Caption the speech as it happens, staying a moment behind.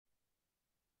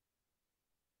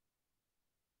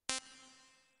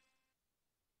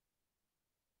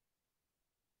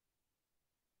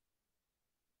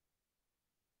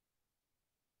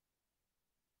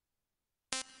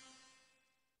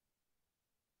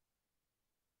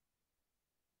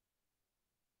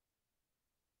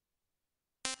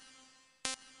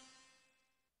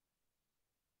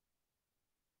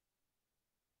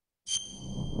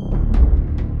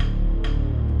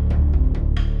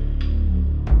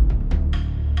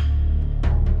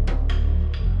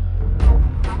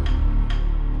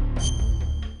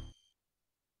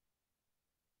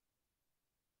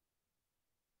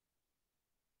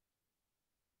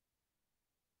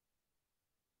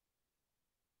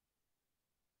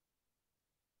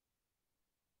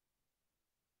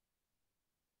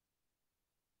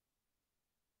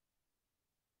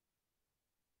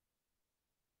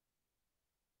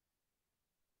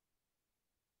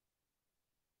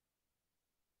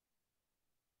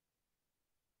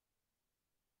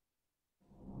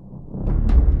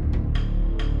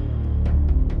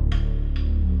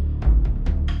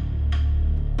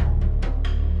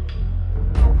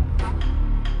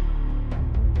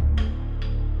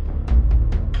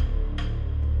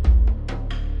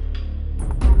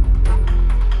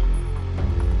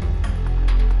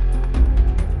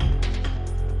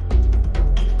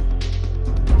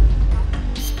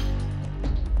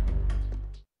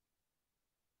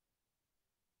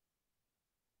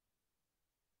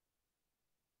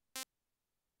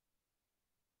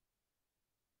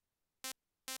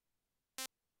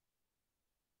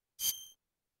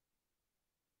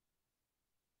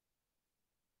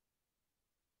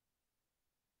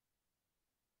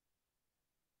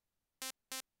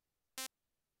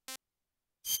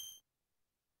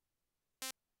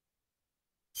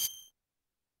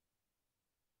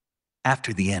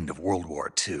After the end of World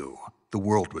War II, the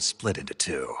world was split into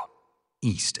two,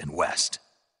 East and West.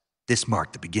 This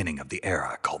marked the beginning of the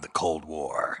era called the Cold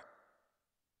War.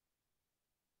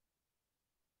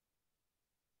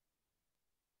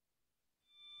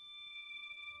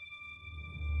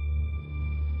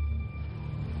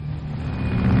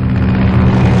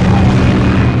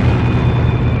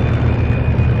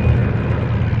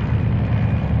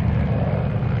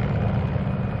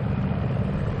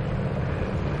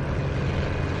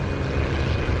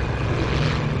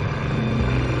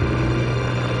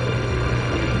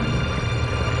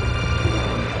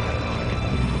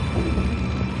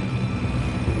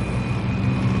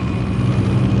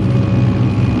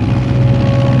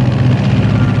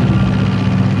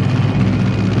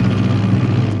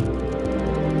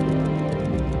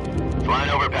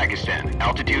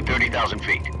 Altitude 30,000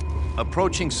 feet.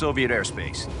 Approaching Soviet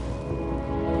airspace.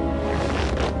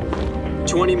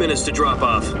 20 minutes to drop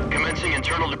off. Commencing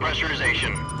internal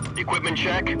depressurization. Equipment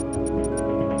check.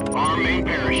 Arm main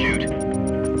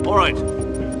parachute. All right.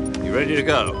 You ready to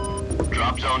go?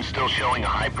 Drop zone still showing a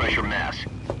high pressure mass.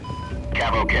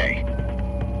 Cav okay.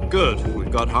 Good.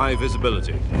 We've got high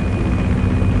visibility.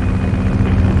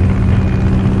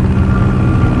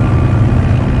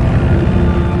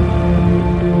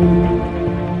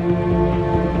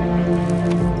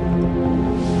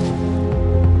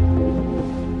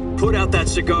 Put out that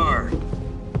cigar.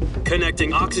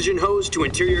 Connecting oxygen hose to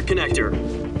interior connector.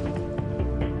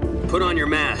 Put on your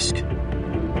mask.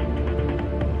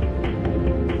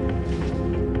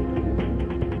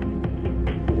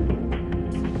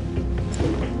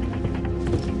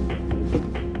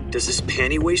 Does this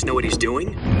panty waste know what he's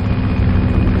doing?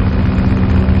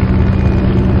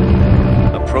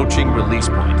 Approaching release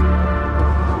point.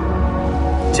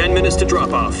 10 minutes to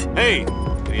drop off. Hey,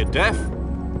 are you deaf?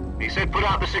 He said put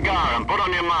out the cigar and put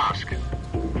on your mask.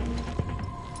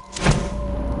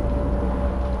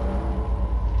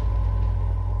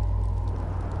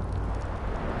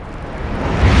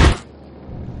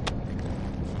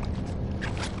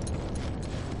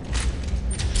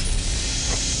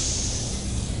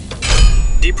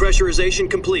 Depressurization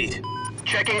complete.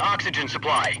 Checking oxygen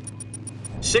supply.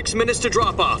 6 minutes to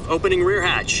drop off. Opening rear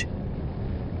hatch.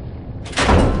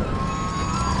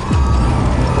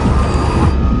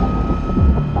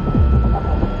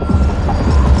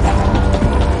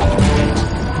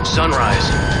 Sunrise.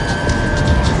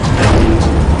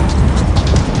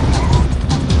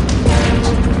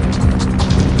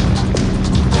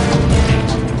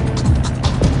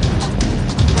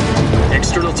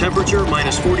 External temperature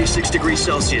minus 46 degrees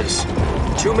Celsius.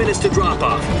 2 minutes to drop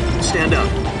off. Stand up.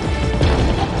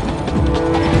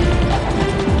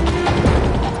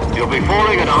 You'll be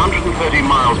falling at 130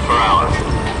 miles per hour.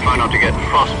 Try not to get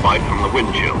frostbite from the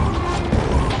wind chill.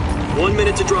 1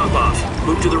 minute to drop off.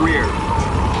 Move to the rear.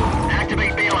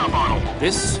 Activate bailout bottle.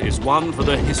 This is one for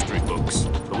the history books.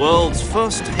 The world's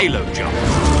first halo jump.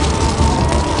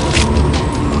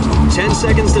 10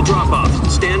 seconds to drop off.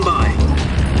 Stand by.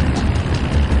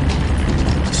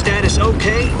 Status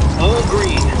okay. All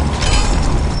green.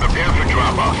 Prepare for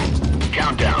drop off.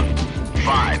 Countdown.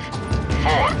 5,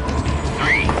 4,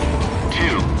 3,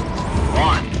 2,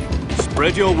 1.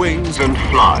 Spread your wings And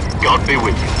fly. God be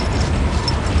with you.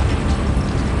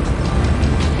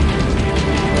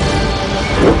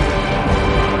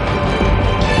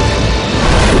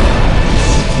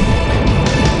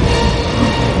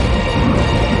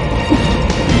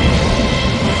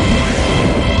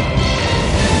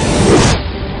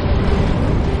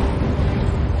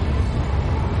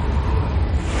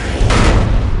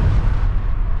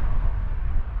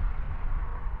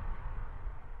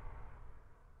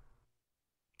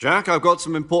 Jack, I've got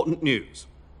some important news.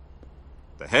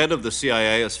 The head of the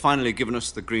CIA has finally given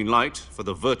us the green light for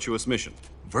the virtuous mission.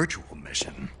 Virtual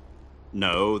mission?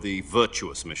 No, the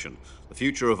virtuous mission. The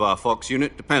future of our Fox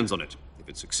unit depends on it. If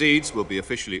it succeeds, we'll be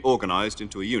officially organized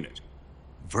into a unit.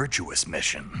 Virtuous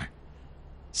mission?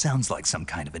 Sounds like some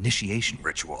kind of initiation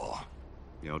ritual.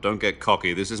 You know, don't get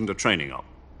cocky. This isn't a training op.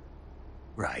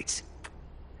 Right.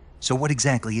 So what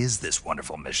exactly is this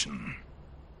wonderful mission?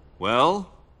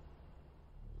 Well,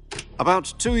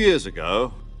 about 2 years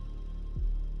ago,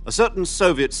 a certain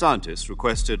Soviet scientist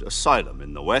requested asylum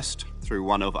in the West through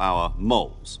one of our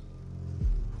moles.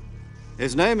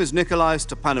 His name is Nikolai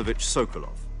Stepanovich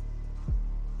Sokolov.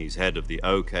 He's head of the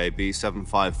OKB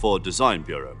 754 Design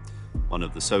Bureau, one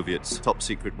of the Soviets'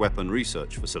 top-secret weapon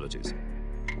research facilities,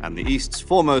 and the East's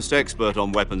foremost expert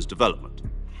on weapons development.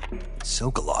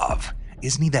 Sokolov?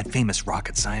 Isn't he that famous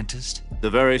rocket scientist? The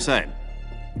very same.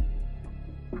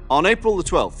 On April the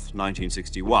 12th,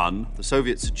 1961, the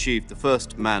Soviets achieved the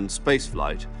first manned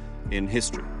spaceflight in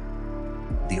history.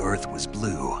 The Earth was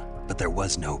blue, but there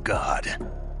was no God.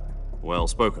 Well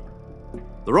spoken.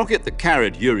 The rocket that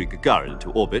carried Yuri Gagarin into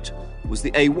orbit was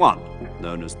the A-1,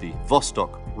 known as the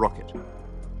Vostok rocket.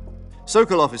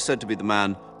 Sokolov is said to be the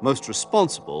man most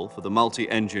responsible for the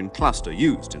multi-engine cluster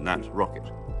used in that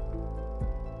rocket.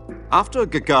 After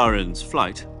Gagarin's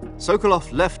flight,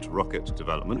 Sokolov left rocket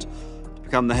development to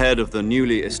become the head of the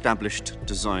newly established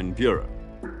Design Bureau.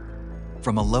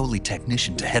 From a lowly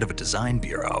technician to head of a design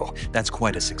bureau, that's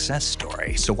quite a success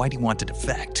story, so why'd he want to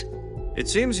defect? It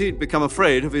seems he'd become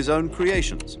afraid of his own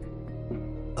creations.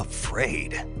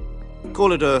 Afraid?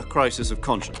 Call it a crisis of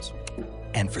conscience.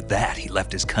 And for that, he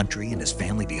left his country and his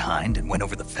family behind and went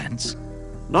over the fence?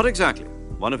 Not exactly.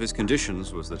 One of his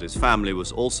conditions was that his family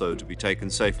was also to be taken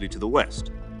safely to the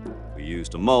west. We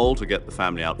used a mole to get the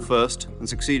family out first and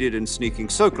succeeded in sneaking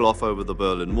Sokolov over the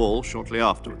Berlin Wall shortly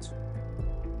afterwards.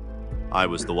 I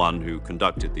was the one who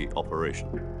conducted the operation.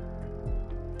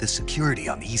 The security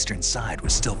on the eastern side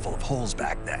was still full of holes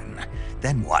back then.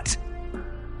 Then what?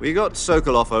 We got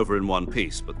Sokolov over in one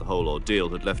piece, but the whole ordeal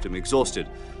had left him exhausted,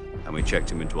 and we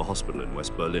checked him into a hospital in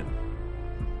West Berlin.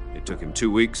 It took him 2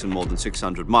 weeks and more than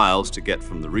 600 miles to get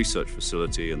from the research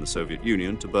facility in the Soviet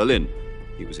Union to Berlin.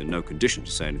 He was in no condition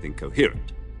to say anything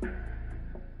coherent.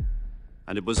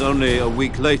 And it was only a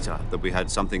week later that we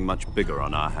had something much bigger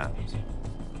on our hands.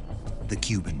 The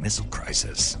Cuban Missile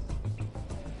Crisis.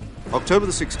 October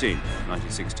the 16th,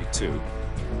 1962,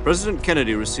 President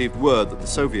Kennedy received word that the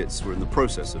Soviets were in the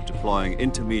process of deploying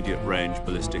intermediate-range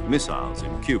ballistic missiles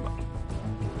in Cuba.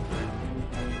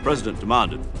 The President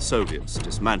demanded that the Soviets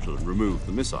dismantle and remove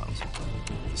the missiles.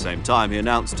 At the same time, he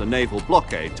announced a naval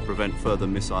blockade to prevent further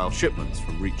missile shipments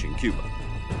from reaching Cuba.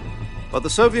 But the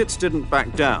Soviets didn't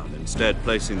back down, instead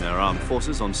placing their armed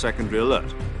forces on secondary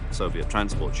alert. Soviet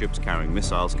transport ships carrying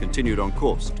missiles continued on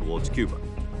course towards Cuba.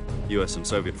 US and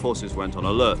Soviet forces went on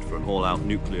alert for an all-out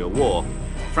nuclear war.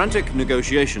 Frantic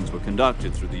negotiations were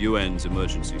conducted through the UN's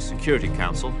Emergency Security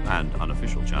Council and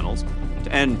unofficial channels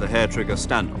to end the hair-trigger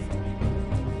standoff.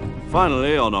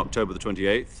 Finally, on October the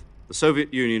 28th, the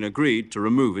Soviet Union agreed to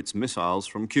remove its missiles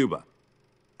from Cuba,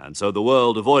 and so the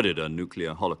world avoided a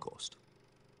nuclear holocaust.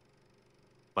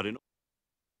 But in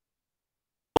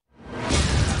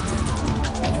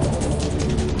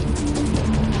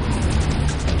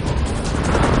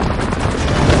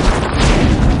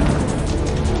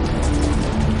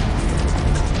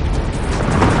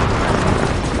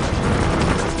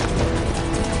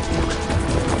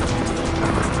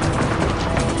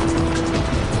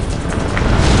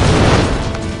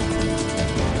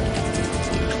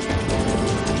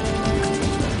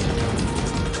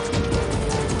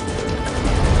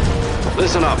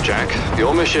Listen up, Jack.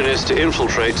 Your mission is to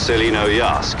infiltrate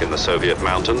Selino-Yarsk in the Soviet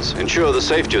mountains, ensure the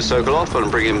safety of Sokolov,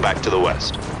 and bring him back to the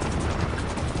west.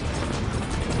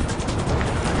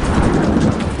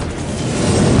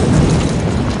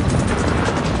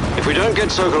 If we don't get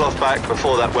Sokolov back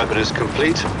before that weapon is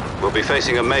complete, we'll be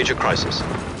facing a major crisis.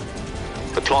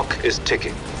 The clock is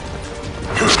ticking.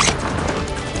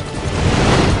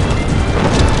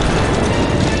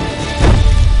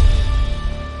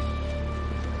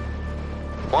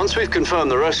 Once we've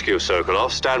confirmed the rescue of Sokolov,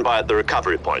 stand by at the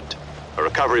recovery point. A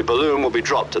recovery balloon will be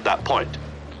dropped at that point.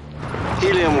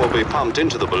 Helium will be pumped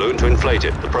into the balloon to inflate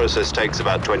it. The process takes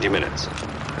about 20 minutes.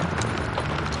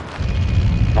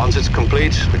 Once it's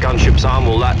complete, the gunship's arm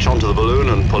will latch onto the balloon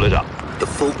and pull it up. The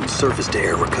Fulton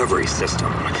surface-to-air recovery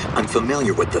system. I'm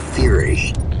familiar with the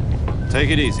theory. Take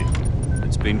it easy.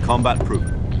 It's been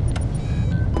combat-proven.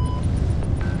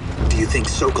 Do you think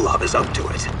Sokolov is up to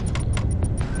it?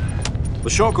 The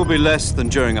shock will be less than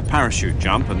during a parachute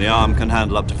jump, and the arm can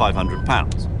handle up to 500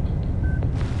 pounds.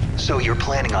 So you're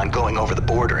planning on going over the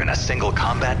border in a single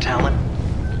combat Talon?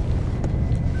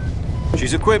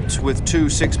 She's equipped with two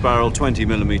 6-barrel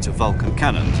 20mm Vulcan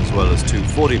cannons, as well as two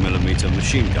 40mm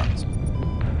machine guns.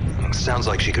 Sounds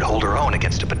like she could hold her own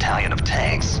against a battalion of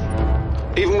tanks.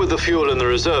 Even with the fuel in the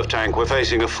reserve tank, we're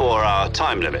facing a 4-hour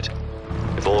time limit.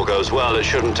 If all goes well, it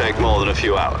shouldn't take more than a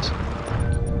few hours.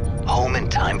 Home in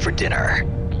time for dinner.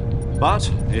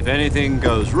 But if anything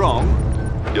goes wrong,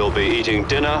 you'll be eating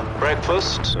dinner,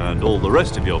 breakfast, and all the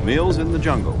rest of your meals in the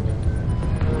jungle.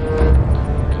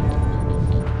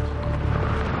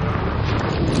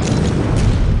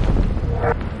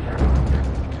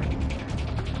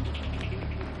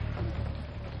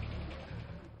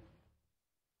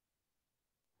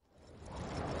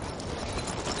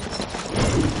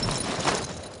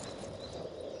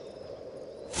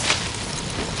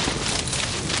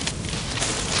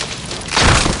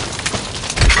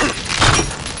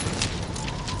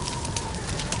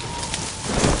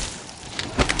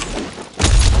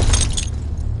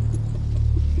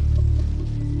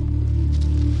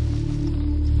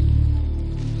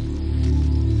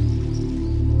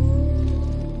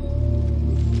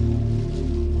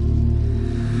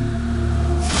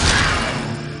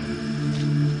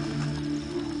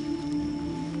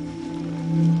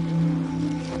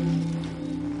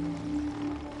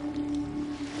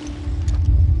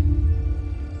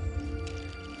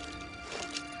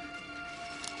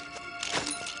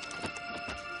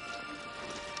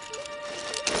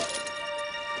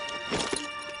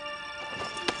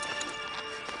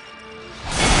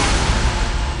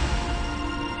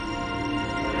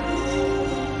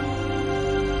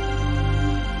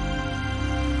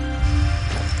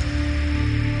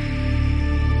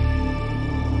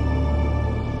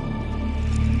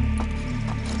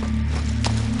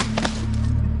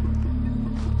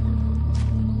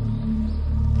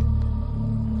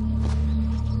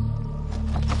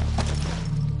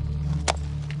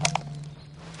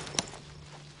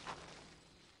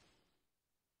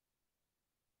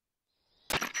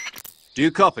 Do you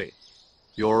copy?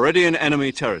 You're already in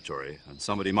enemy territory, and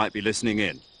somebody might be listening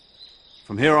in.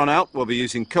 From here on out, we'll be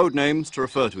using code names to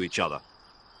refer to each other.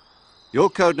 Your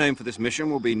code name for this mission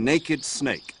will be Naked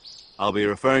Snake. I'll be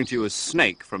referring to you as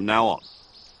Snake from now on.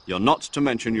 You're not to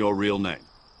mention your real name.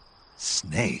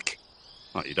 Snake?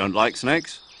 What, you don't like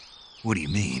snakes? What do you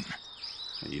mean?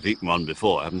 You've eaten one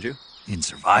before, haven't you? In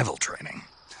survival training.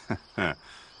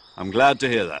 I'm glad to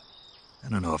hear that. I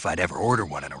don't know if I'd ever order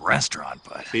one in a restaurant,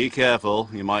 but... Be careful,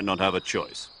 you might not have a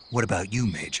choice. What about you,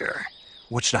 Major?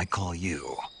 What should I call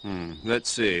you? Let's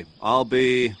see. I'll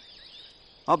be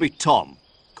Tom.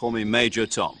 Call me Major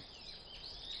Tom.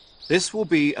 This will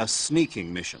be a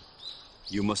sneaking mission.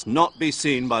 You must not be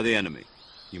seen by the enemy.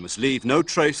 You must leave no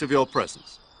trace of your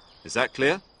presence. Is that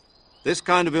clear? This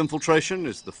kind of infiltration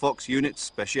is the Fox unit's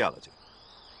speciality.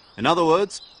 In other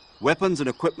words, weapons and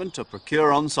equipment are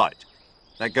procured on site.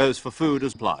 That goes for food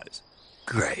as supplies.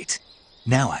 Great.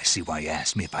 Now I see why you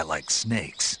asked me if I like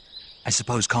snakes. I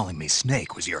suppose calling me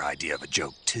Snake was your idea of a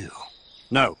joke, too.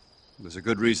 No. There's a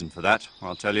good reason for that.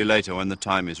 I'll tell you later when the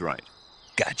time is right.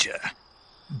 Gotcha.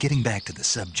 Getting back to the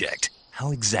subject,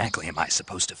 how exactly am I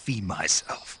supposed to feed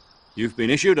myself? You've been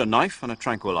issued a knife and a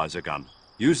tranquilizer gun.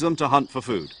 Use them to hunt for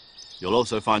food. You'll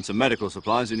also find some medical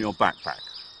supplies in your backpack.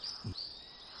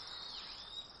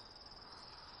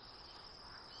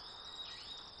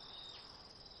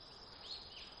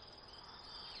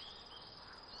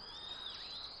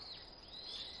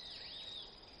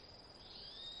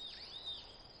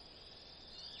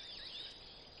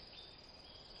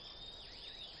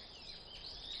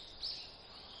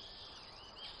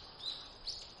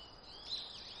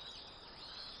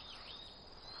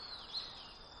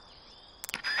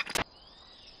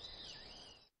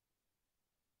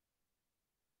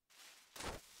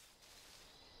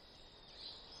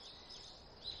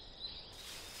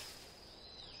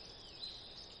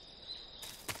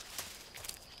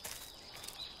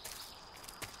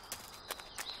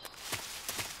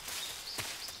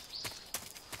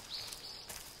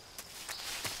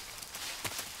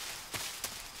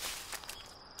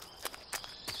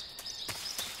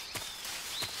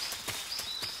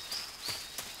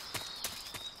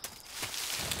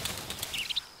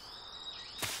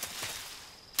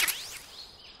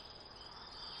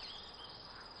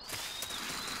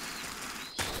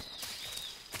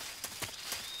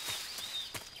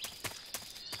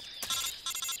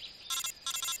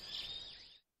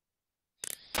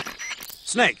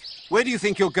 Snake, where do you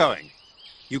think you're going?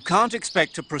 You can't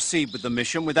expect to proceed with the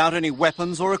mission without any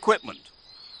weapons or equipment.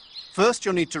 First,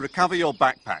 you'll need to recover your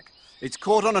backpack. It's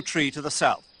caught on a tree to the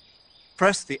south.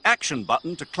 Press the action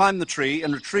button to climb the tree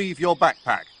and retrieve your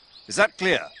backpack. Is that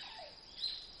clear?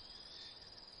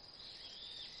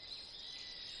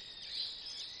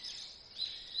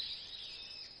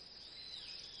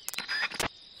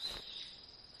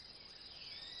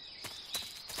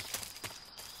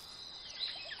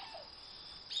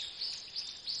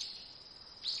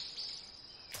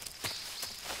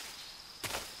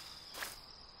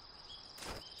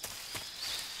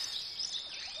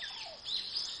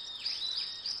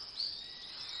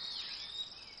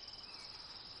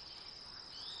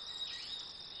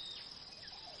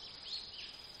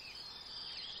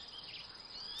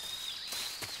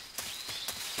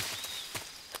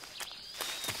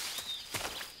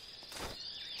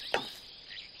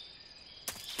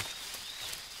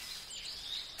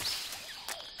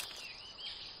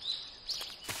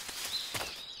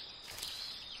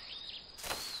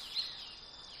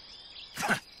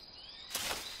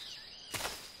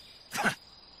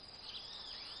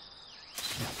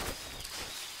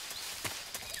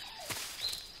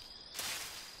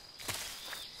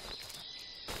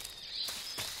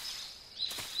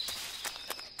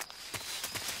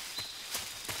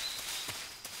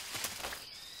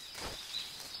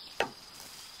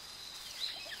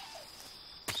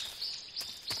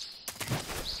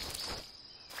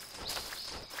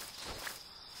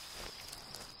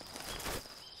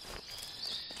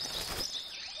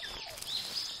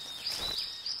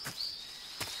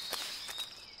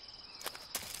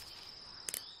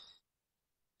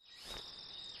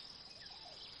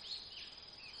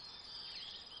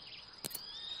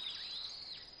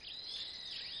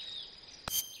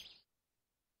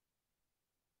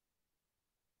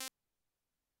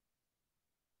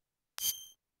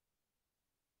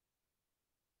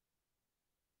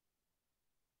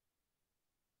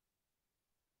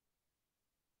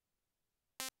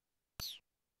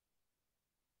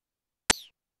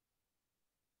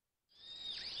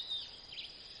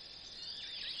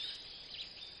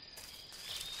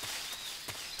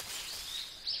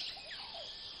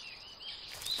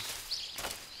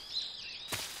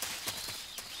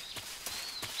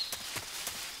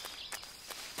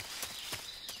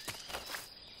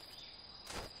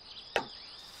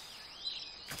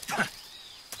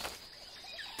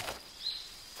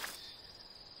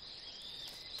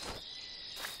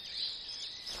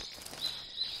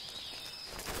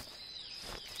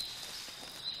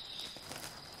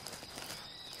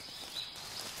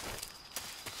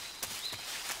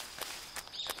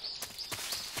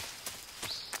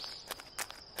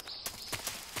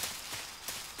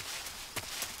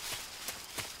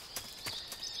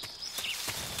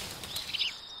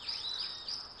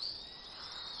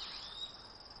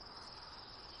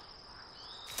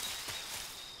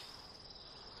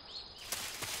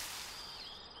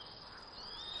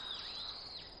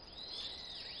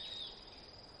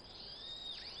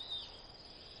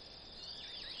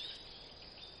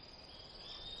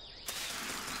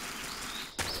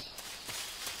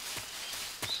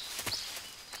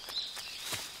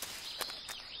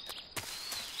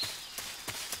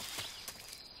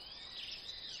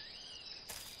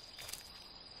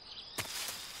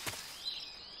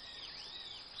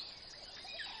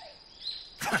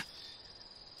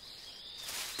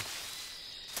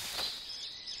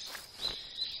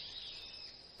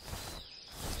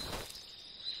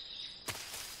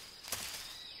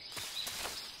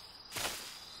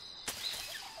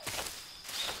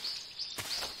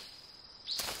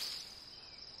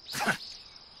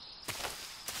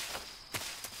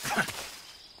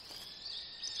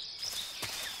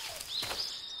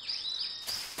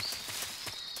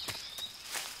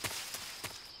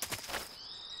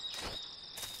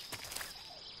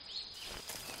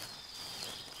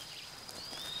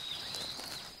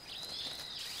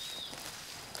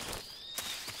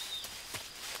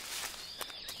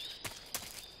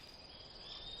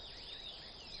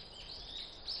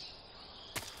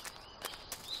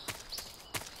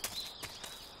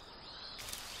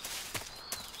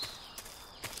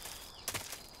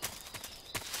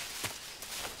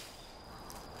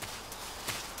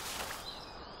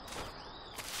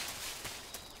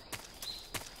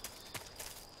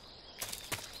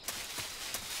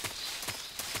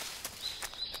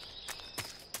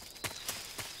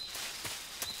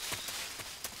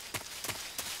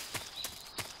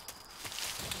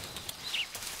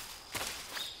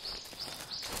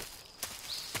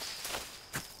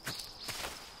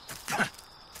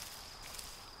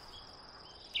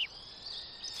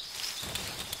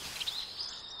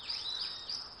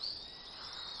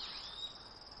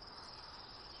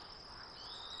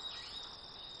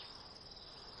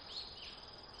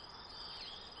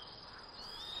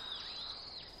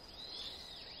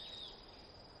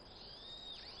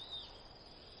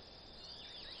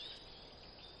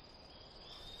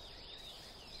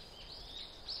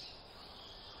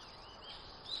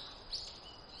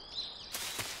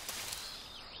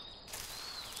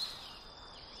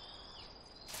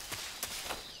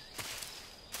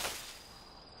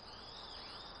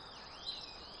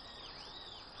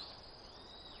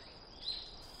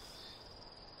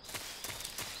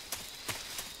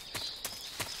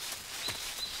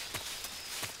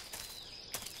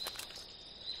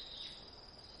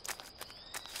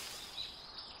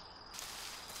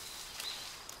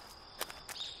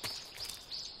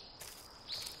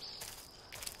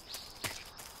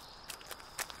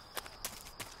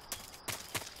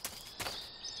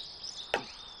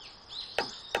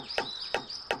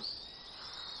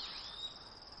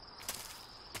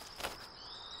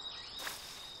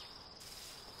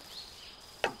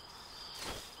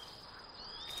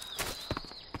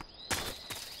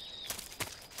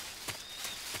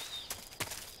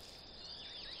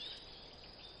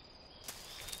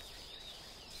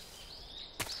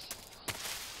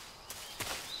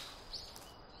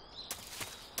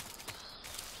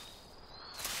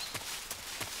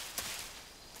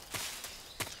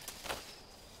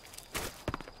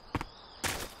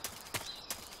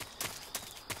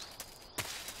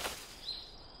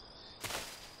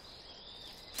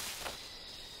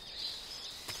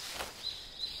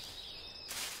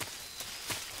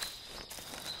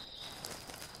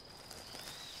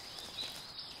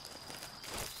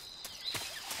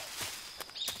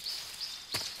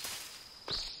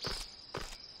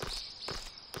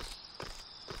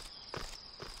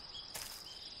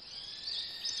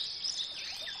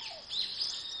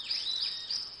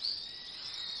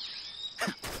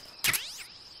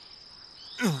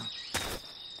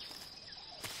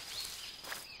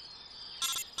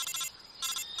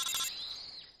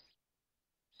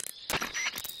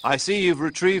 I see you've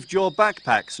retrieved your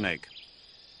backpack, Snake.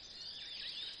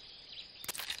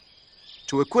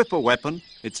 To equip a weapon,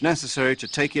 it's necessary to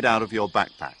take it out of your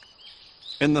backpack.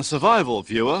 In the survival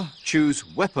viewer, choose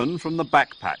Weapon from the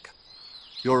backpack.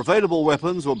 Your available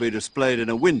weapons will be displayed in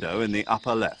a window in the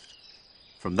upper left.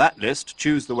 From that list,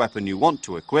 choose the weapon you want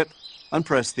to equip and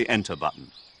press the Enter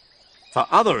button. For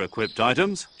other equipped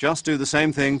items, just do the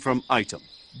same thing from Item.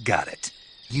 Got it.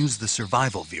 Use the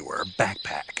survival viewer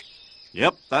backpack.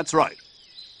 Yep, that's right.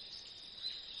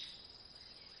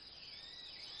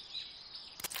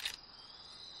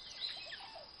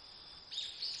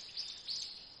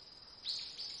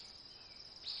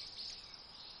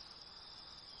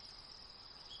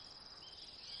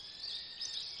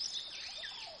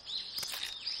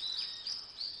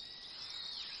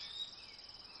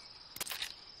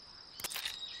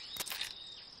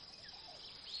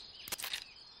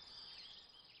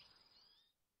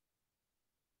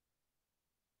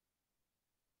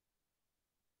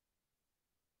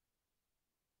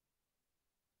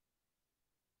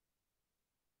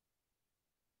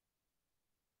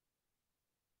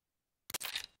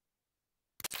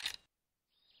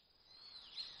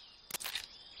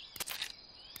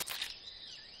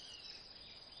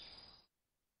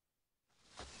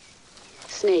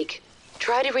 Snake,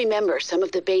 try to remember some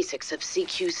of the basics of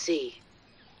CQC.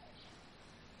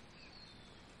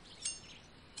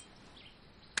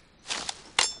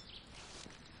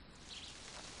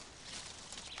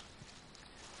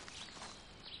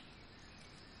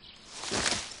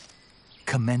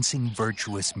 Commencing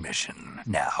virtuous mission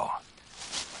now.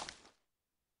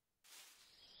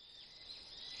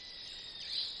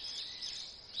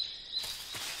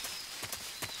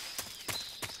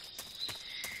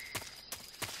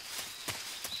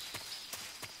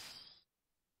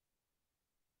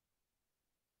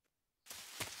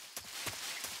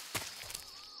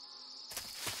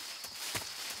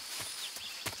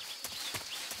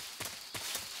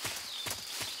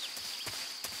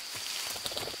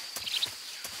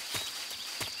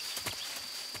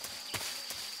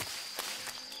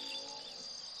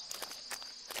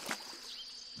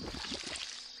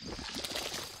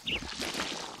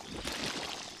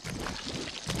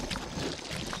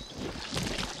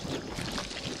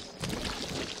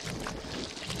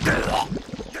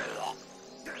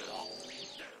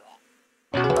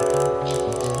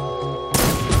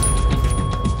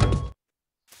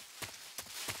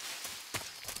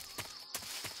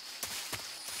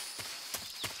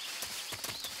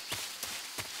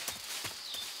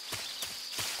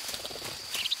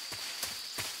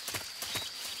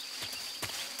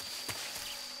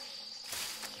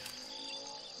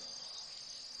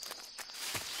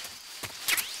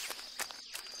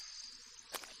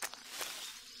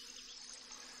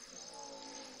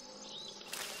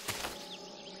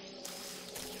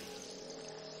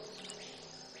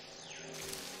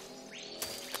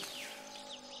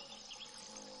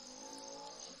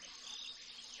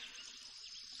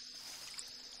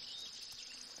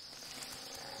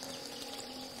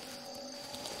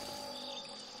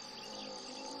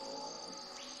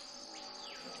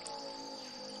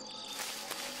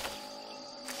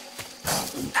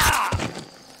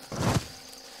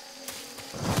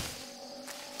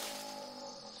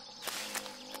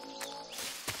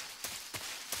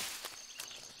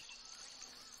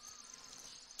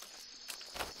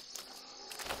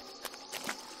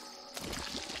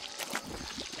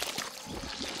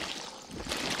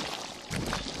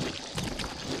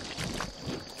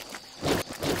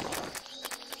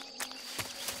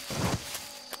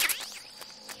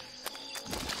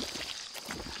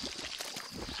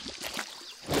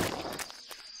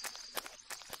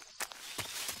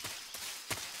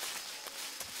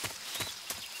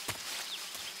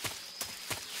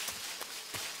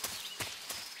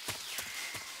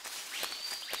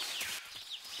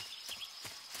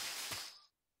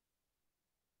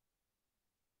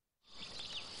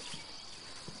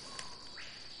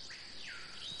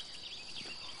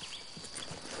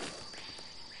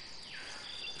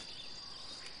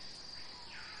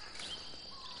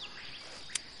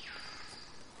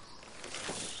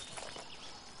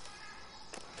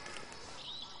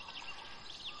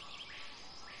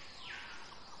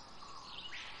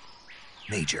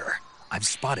 Major, I've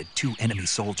spotted 2 enemy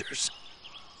soldiers.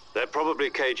 They're probably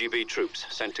KGB troops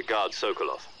sent to guard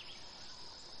Sokolov.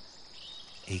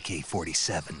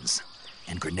 AK-47s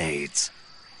and grenades.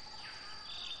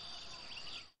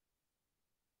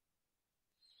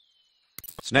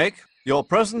 Snake, your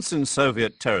presence in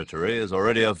Soviet territory is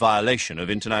already a violation of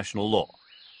international law.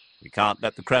 We can't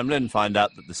let the Kremlin find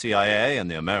out that the CIA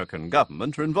and the American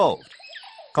government are involved.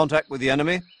 Contact with the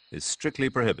enemy is strictly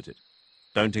prohibited.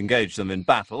 Don't engage them in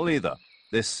battle either.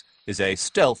 This is a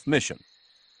stealth mission.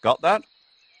 Got that?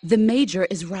 The Major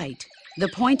is right. The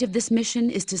point of this mission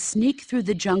is to sneak through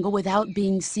the jungle without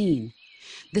being seen.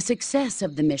 The success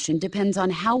of the mission depends on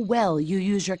how well you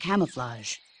use your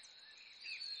camouflage.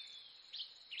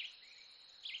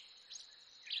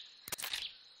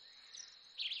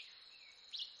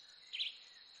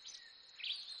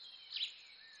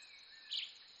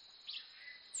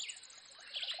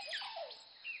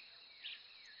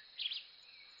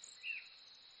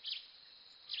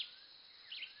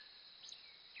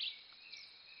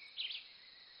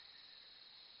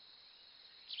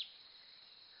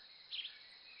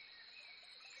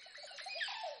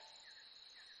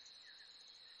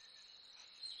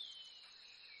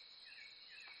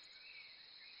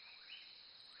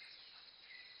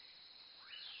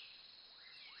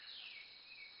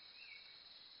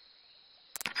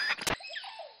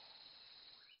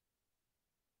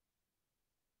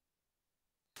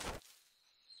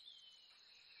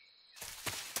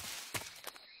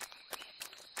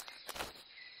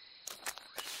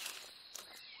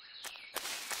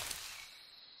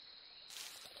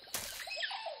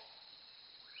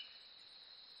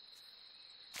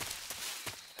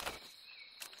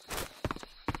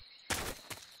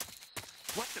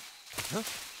 What the? Huh?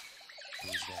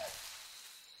 Who's that?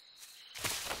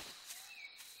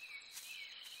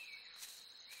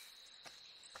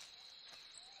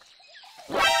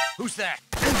 Who's that?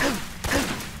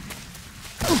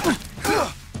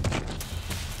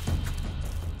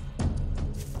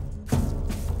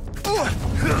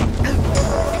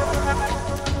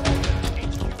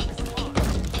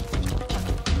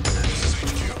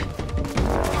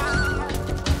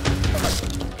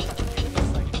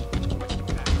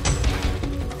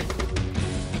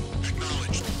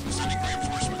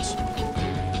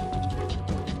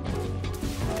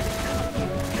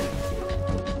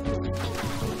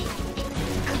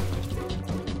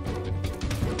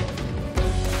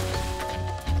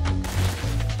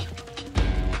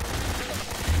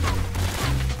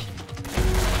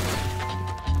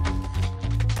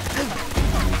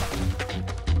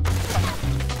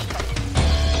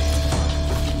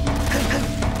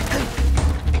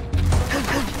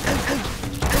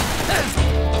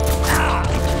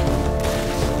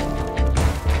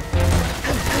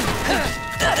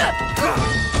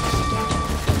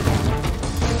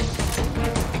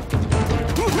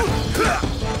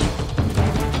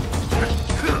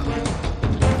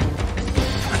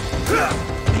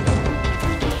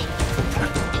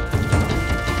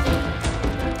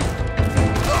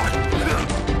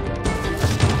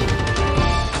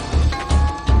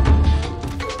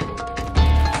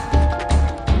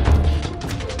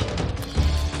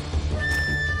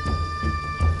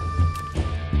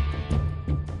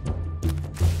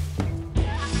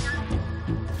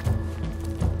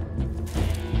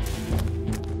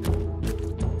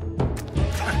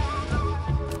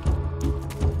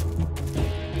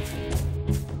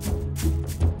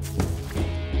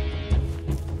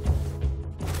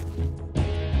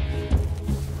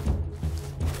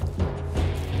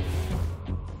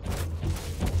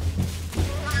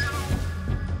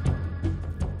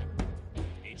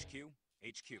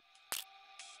 HQ.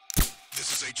 This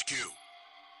is HQ.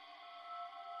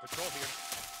 Patrol here.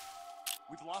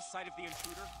 We've lost sight of the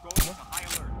intruder. Going into high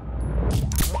alert.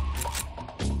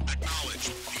 Acknowledge.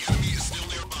 The enemy is still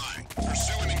nearby.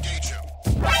 Pursue and engage him.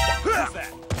 Who's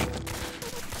that?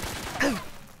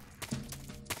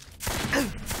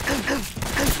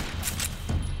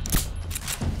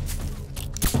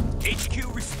 HQ,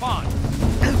 respond.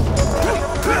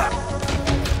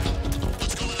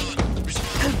 What's going on?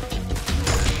 Respond. What's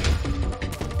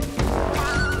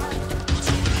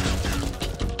going on out there?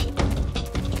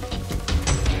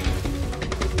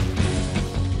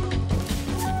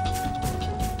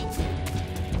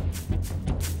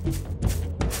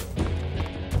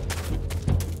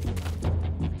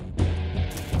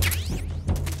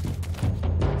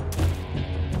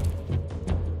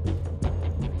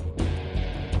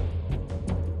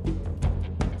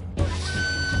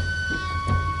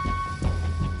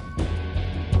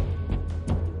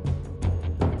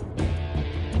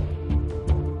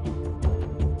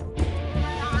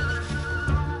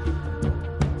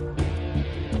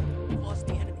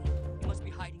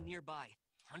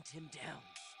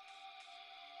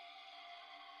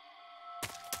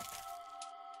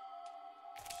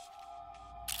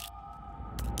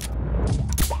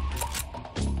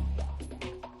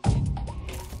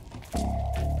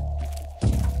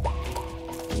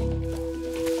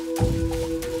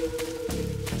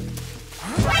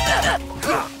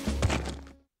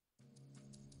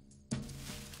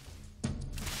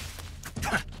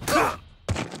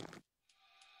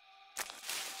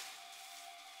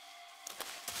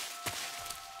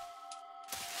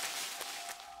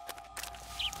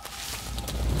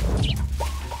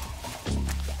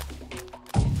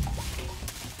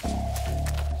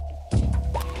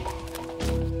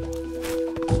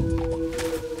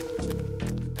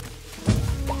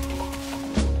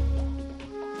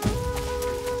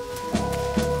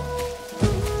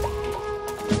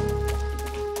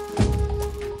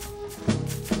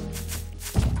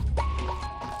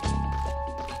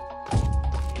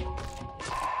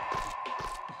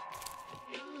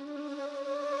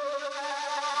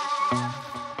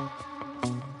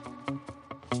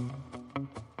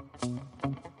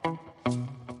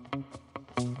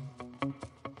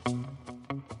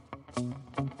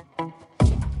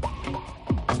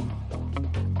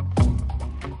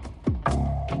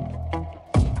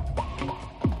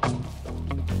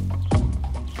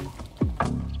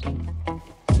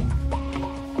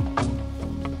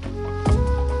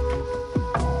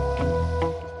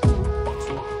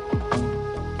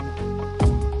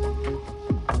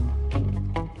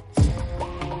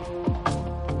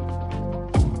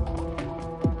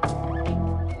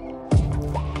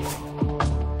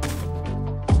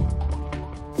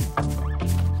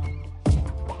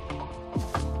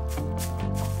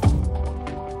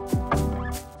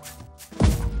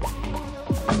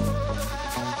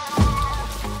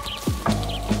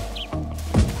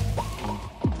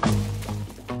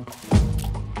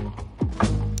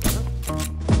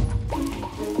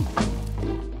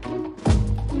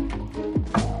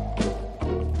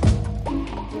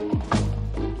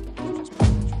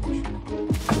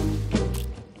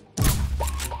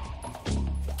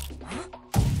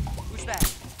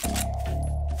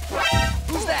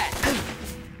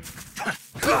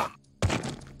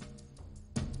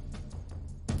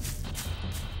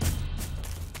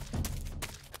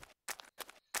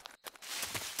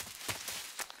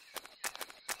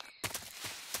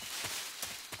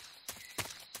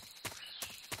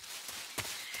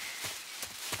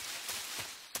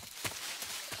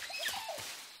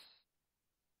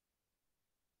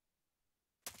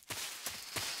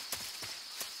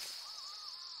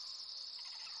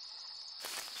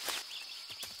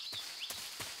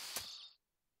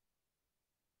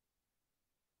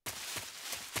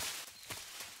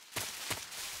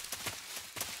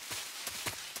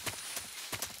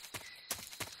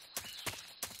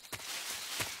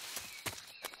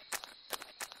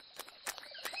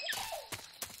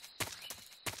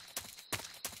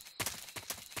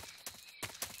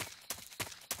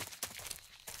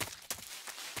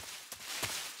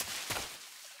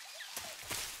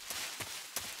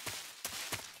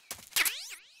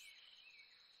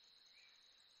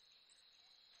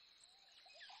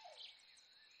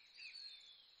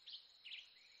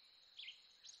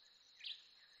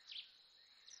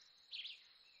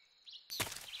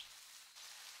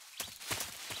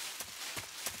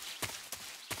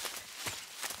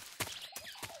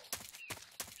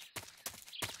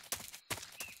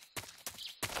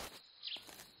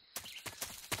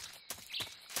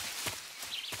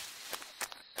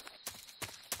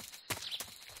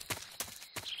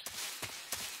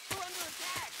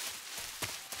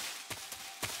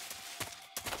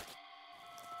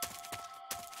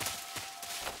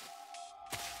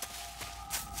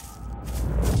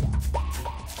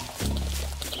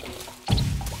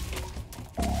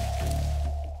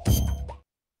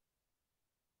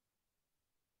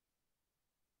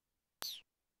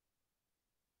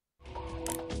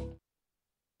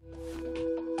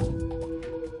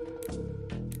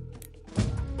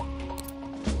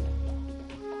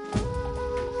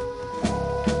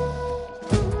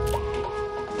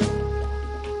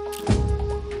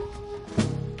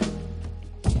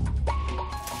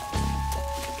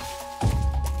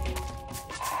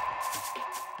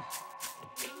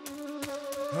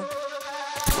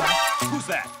 Who's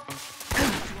that?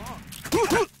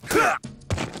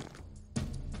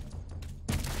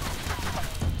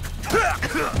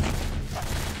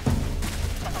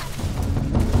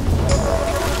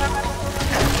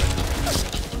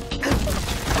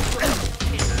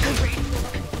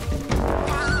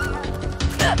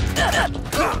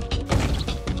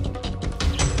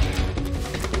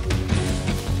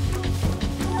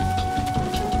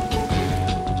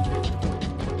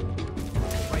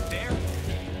 Right there?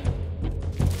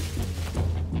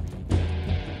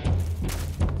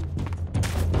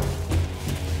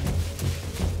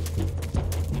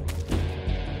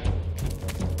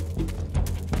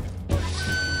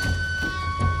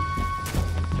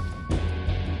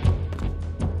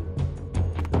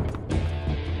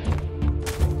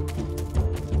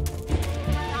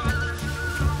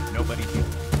 Nobody here.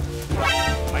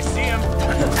 I see him.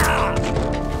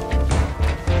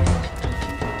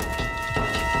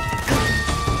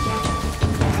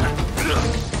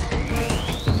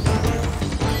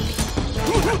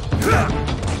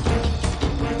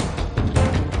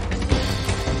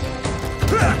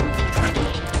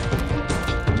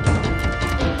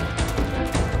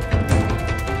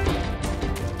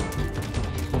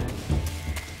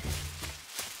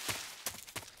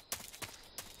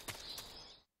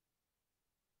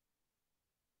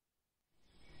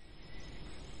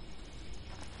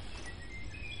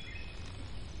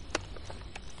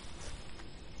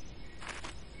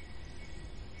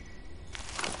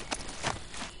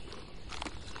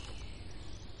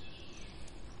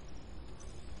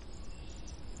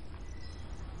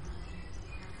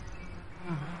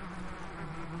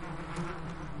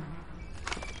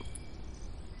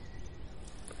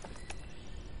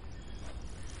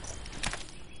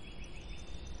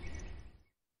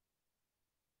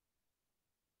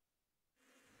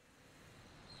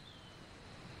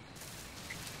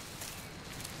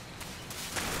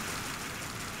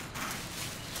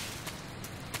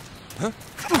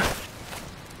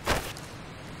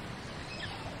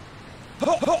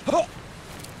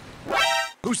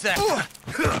 Who's that?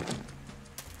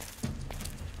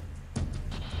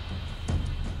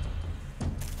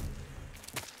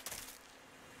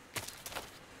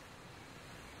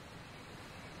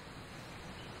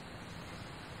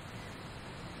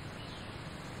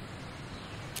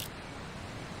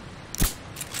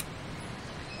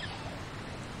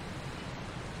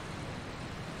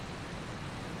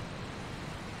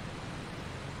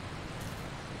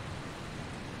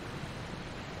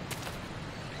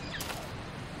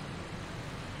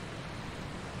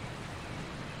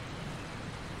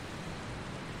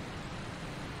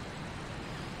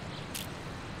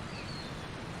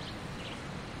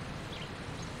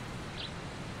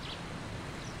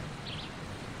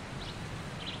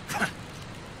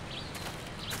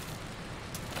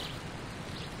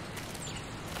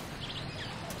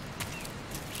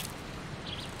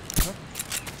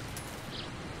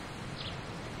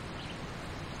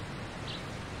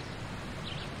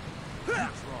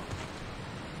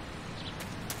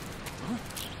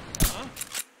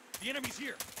 The enemy's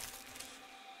here!